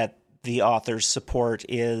headcanon that the authors support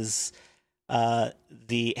is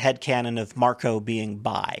the headcanon of Marco being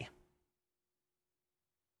bi.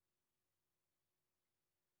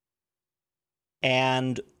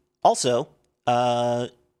 And also, how?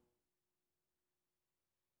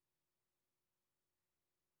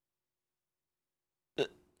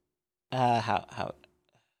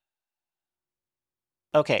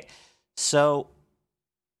 Okay, so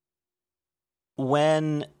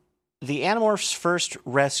when the Animorphs first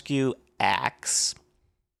rescue Axe,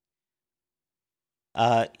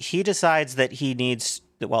 he decides that he needs,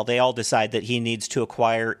 well, they all decide that he needs to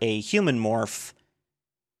acquire a human morph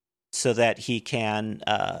so that he can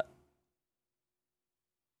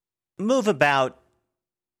move about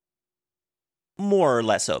more or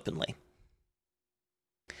less openly.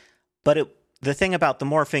 But the thing about the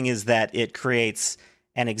morphing is that it creates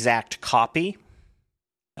an exact copy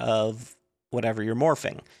of whatever you're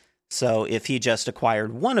morphing. So if he just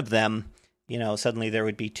acquired one of them, suddenly there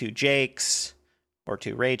would be two Jakes or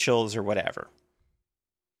two Rachels or whatever.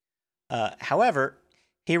 However,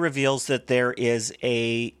 he reveals that there is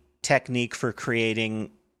a technique for creating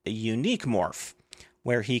a unique morph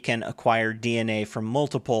where he can acquire DNA from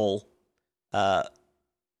multiple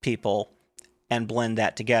people and blend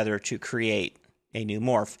that together to create a new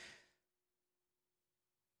morph.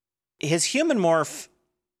 His human morph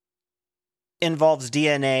involves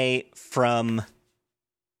DNA from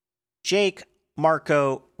Jake,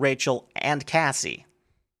 Marco, Rachel, and Cassie.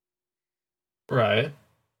 Right.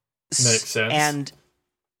 Makes sense. And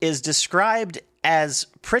is described as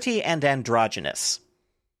pretty and androgynous.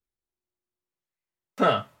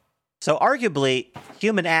 Huh. So arguably,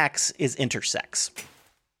 human Axe is intersex.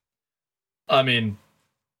 I mean,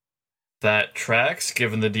 that tracks,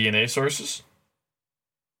 given the DNA sources.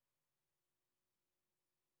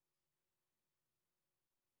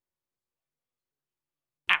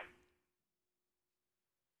 Ow.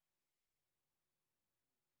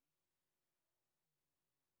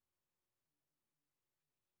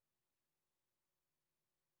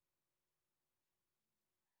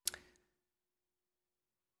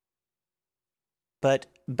 But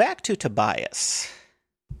back to Tobias.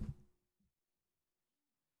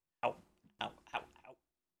 Ow, ow, ow, ow.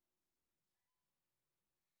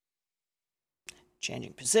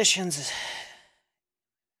 Changing positions.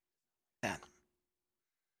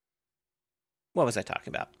 What was I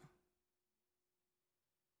talking about?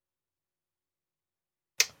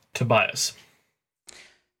 Tobias.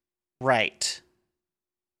 Right.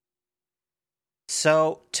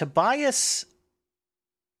 So Tobias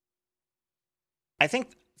I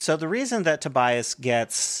think so. The reason that Tobias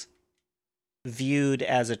gets viewed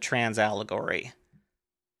as a trans allegory,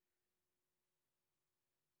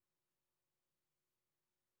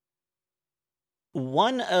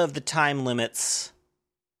 one of the time limits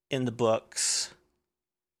in the books,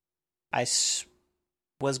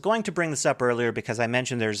 was going to bring this up earlier because I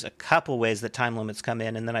mentioned there's a couple ways that time limits come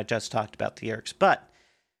in, and then I just talked about the Yeerks. But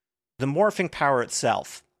the morphing power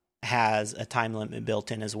itself has a time limit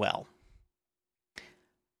built in as well.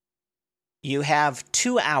 You have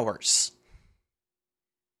 2 hours,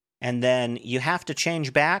 and then you have to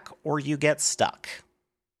change back or you get stuck.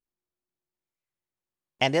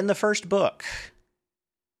 And in the first book,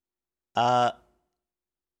 the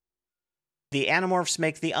Animorphs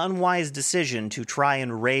make the unwise decision to try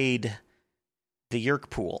and raid the Yeerk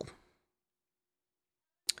pool.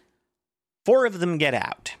 4 of them get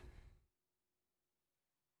out.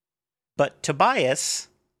 But Tobias,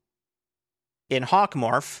 in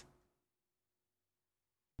Hawkmorph,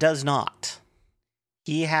 does not.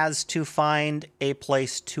 He has to find a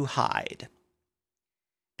place to hide.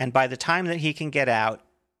 And by the time that he can get out,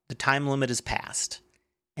 the time limit is passed,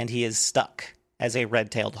 and he is stuck as a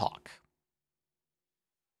red-tailed hawk.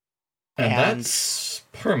 And that's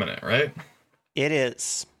permanent, right? It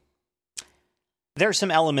is. There's some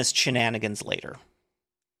Ellimist shenanigans later.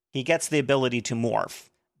 He gets the ability to morph,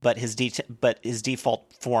 but his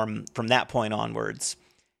default form from that point onwards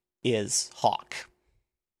is hawk.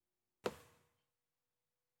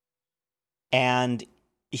 And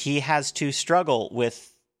he has to struggle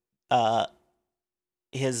with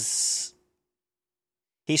his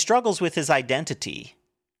identity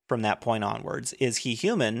from that point onwards. Is he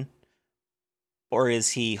human or is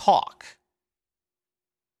he hawk?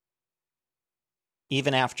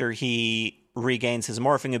 Even after he regains his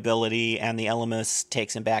morphing ability and the Ellimist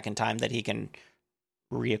takes him back in time that he can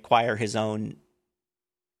reacquire his own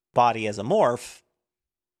body as a morph,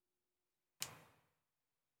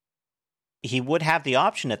 he would have the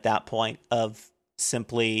option at that point of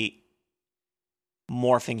simply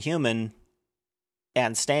morphing human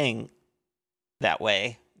and staying that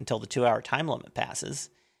way until the 2-hour time limit passes.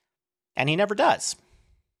 And he never does.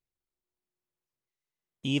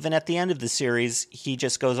 Even at the end of the series, he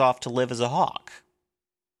just goes off to live as a hawk.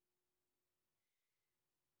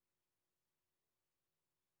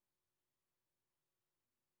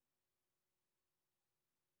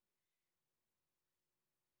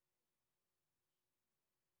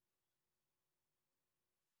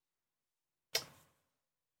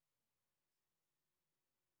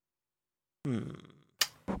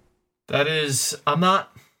 That is, I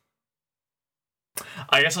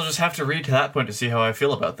guess I'll just have to read to that point to see how I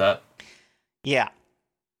feel about that. Yeah.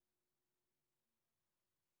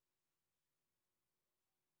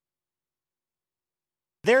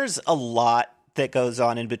 There's a lot that goes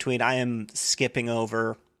on in between. I am skipping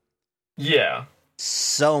over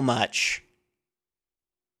so much.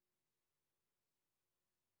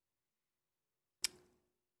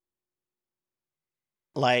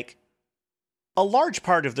 Like, a large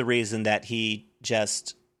part of the reason that he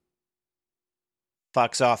just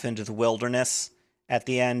fucks off into the wilderness at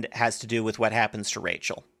the end has to do with what happens to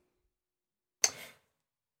Rachel.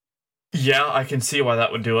 Yeah, I can see why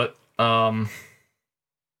that would do it.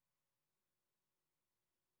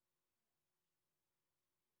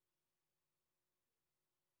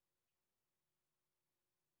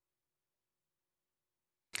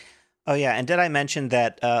 Oh, yeah, and did I mention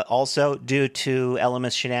that also, due to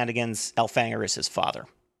Ellimist shenanigans, Elfangor is his father?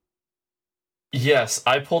 Yes,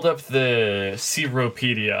 I pulled up the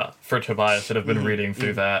Seropedia for Tobias and have been reading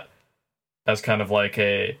through that as kind of like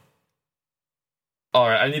alright,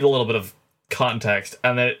 I need a little bit of context,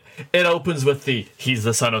 and it opens with he's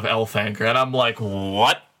the son of Elfangor, and I'm like,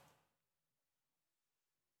 what?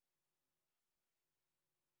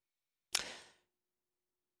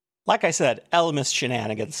 Like I said, Ellimist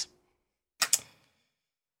shenanigans.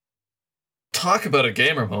 Talk about a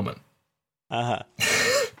gamer moment. Uh-huh.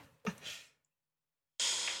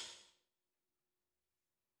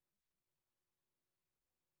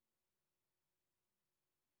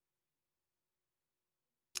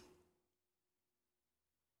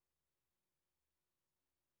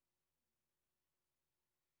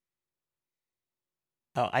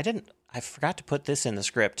 Oh, I forgot to put this in the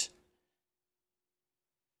script.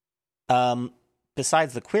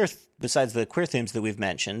 Besides the queer themes that we've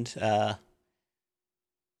mentioned,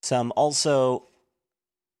 some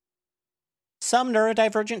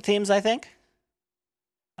neurodivergent themes, I think.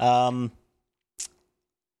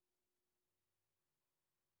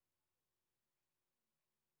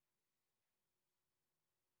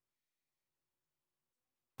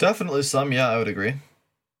 Definitely some, yeah, I would agree.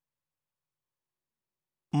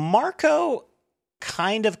 Marco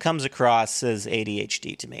kind of comes across as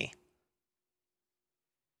ADHD to me.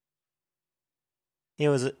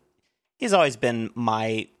 He's always been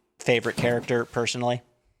my favorite character, personally.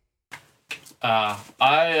 Well,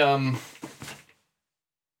 I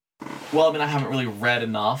mean, I haven't really read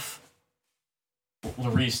enough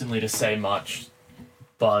recently to say much,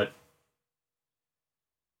 but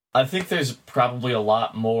I think there's probably a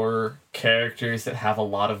lot more characters that have a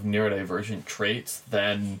lot of neurodivergent traits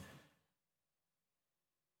than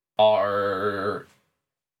are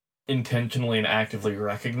intentionally and actively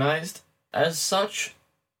recognized as such.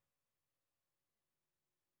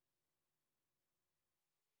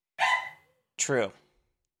 True.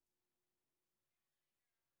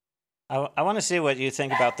 I want to see what you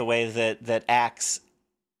think about the way that acts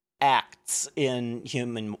in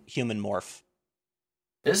human morph.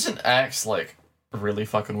 Isn't Axe, like, really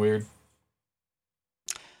fucking weird?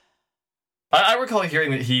 I recall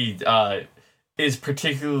hearing that he is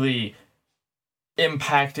particularly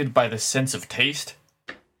impacted by the sense of taste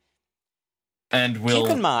and will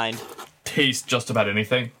keep in mind taste just about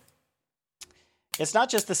anything. It's not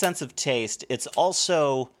just the sense of taste, it's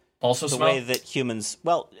also the smell? way that humans,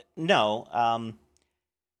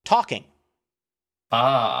 talking.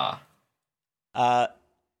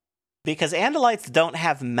 Because Andalites don't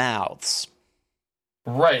have mouths.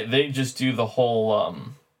 Right, they just do the whole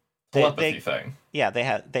telepathy thing. Yeah,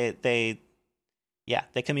 they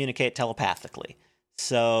communicate telepathically.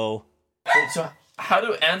 So how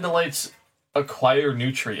do Andalites acquire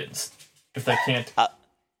nutrients if they can't?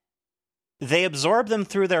 They absorb them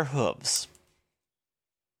through their hooves.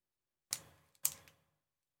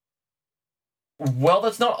 Well,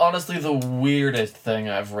 that's not honestly the weirdest thing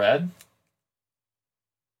I've read.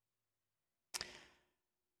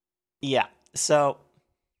 Yeah, so...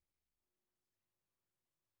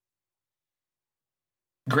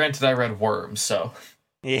 Granted, I read Worms, so...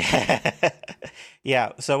 Yeah.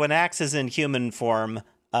 Yeah, so when Axe is in human form,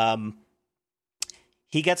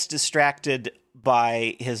 he gets distracted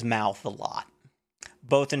by his mouth a lot.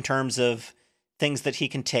 Both in terms of things that he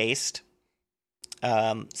can taste,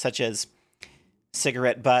 such as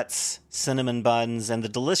cigarette butts, cinnamon buns, and the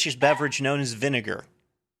delicious beverage known as vinegar.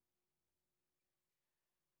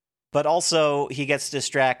 But also, he gets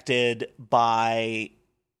distracted by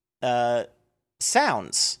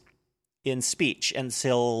sounds in speech, and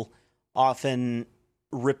he'll often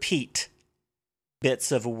repeat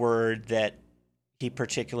bits of a word that he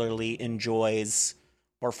particularly enjoys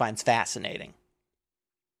or finds fascinating.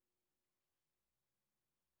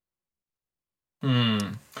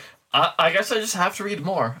 I guess I just have to read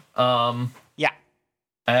more. Yeah.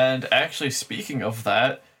 And actually, speaking of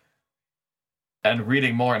that, and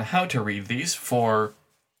reading more on how to read these, for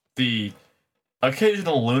the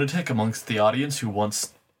occasional lunatic amongst the audience who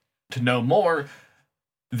wants to know more,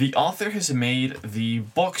 the author has made the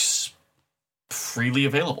books freely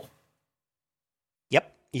available.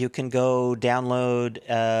 Yep. You can go download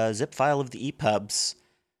a zip file of the EPUBs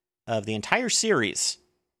of the entire series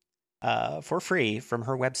for free from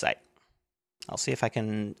her website. I'll see if I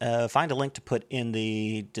can find a link to put in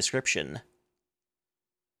the description.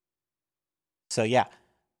 So yeah,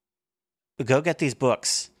 go get these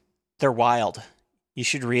books. They're wild. You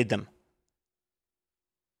should read them.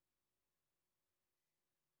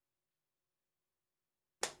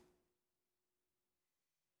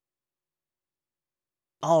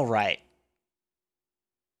 All right.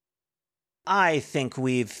 I think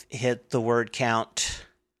we've hit the word count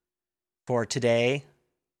for today.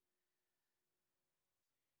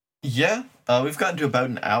 Yeah, we've gotten to about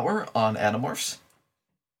an hour on Animorphs.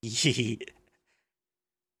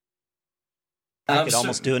 I could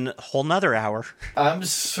almost do a whole nother hour. I'm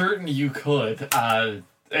certain you could.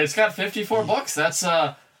 It's got 54 books. That's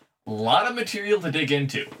a lot of material to dig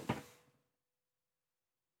into.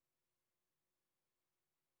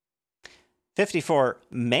 54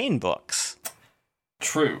 main books.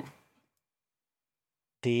 True.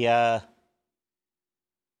 The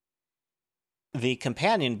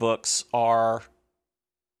companion books are...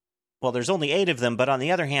 Well, there's only 8 of them, but on the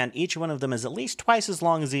other hand, each one of them is at least twice as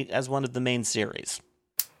long as one of the main series.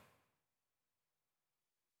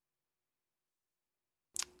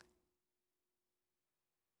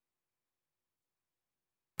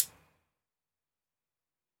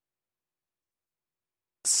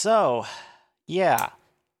 So, yeah.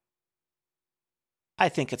 I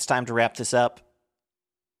think it's time to wrap this up.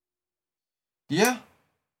 Yeah.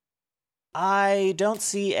 I don't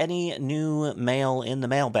see any new mail in the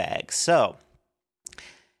mailbag, so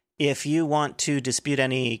If you want to dispute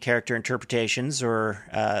any character interpretations or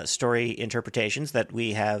story interpretations that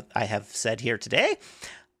I have said here today,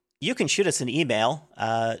 you can shoot us an email.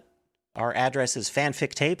 Our address is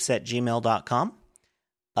fanfictapes@gmail.com.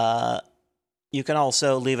 You can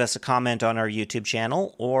also leave us a comment on our YouTube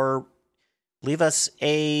channel or leave us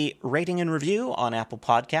a rating and review on Apple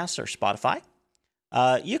Podcasts or Spotify.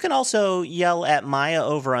 You can also yell at Maya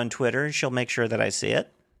over on Twitter. She'll make sure that I see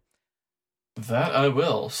it. That I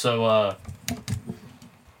will. So,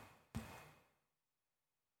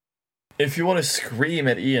 if you want to scream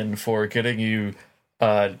at Ian for getting you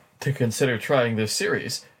to consider trying this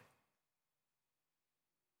series,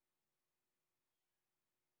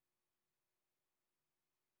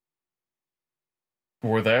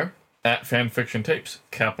 we're there at Fanfiction Tapes,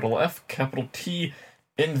 capital F, capital T,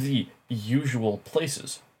 in the usual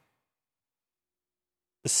places.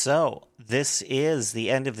 So, this is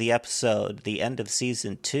the end of the episode, the end of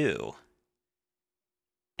Season 2,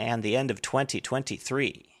 and the end of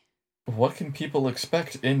 2023. What can people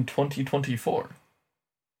expect in 2024?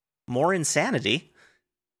 More insanity.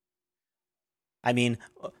 I mean,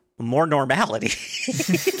 more normality.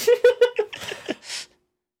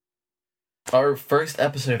 Our first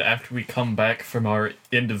episode after we come back from our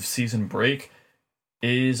end-of-season break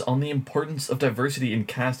is on the importance of diversity in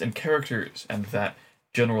cast and characters, and that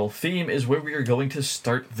general theme is where we are going to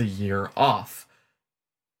start the year off.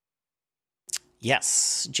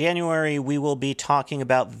 Yes, January we will be talking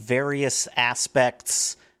about various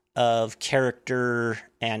aspects of character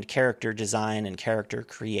and character design and character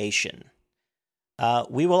creation.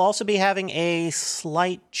 We will also be having a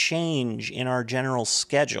slight change in our general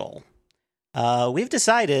schedule. We've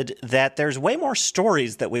decided that there's way more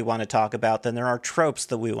stories that we want to talk about than there are tropes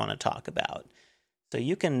that we want to talk about. So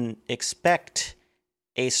you can expect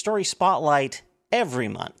a story spotlight every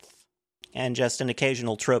month, and just an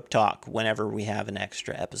occasional trope talk whenever we have an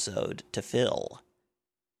extra episode to fill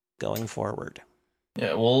going forward.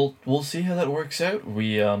 Yeah, we'll see how that works out.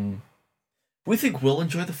 We think we'll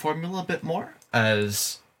enjoy the formula a bit more,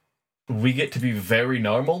 as we get to be very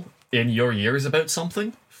normal in your ears about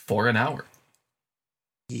something for an hour.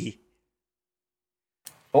 Yeah.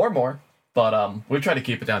 Or more, but we try to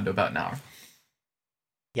keep it down to about an hour.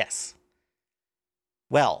 Yes.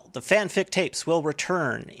 Well, the fanfic tapes will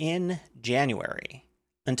return in January.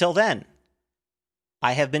 Until then,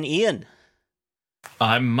 I have been Ian.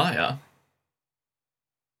 I'm Maya.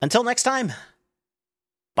 Until next time.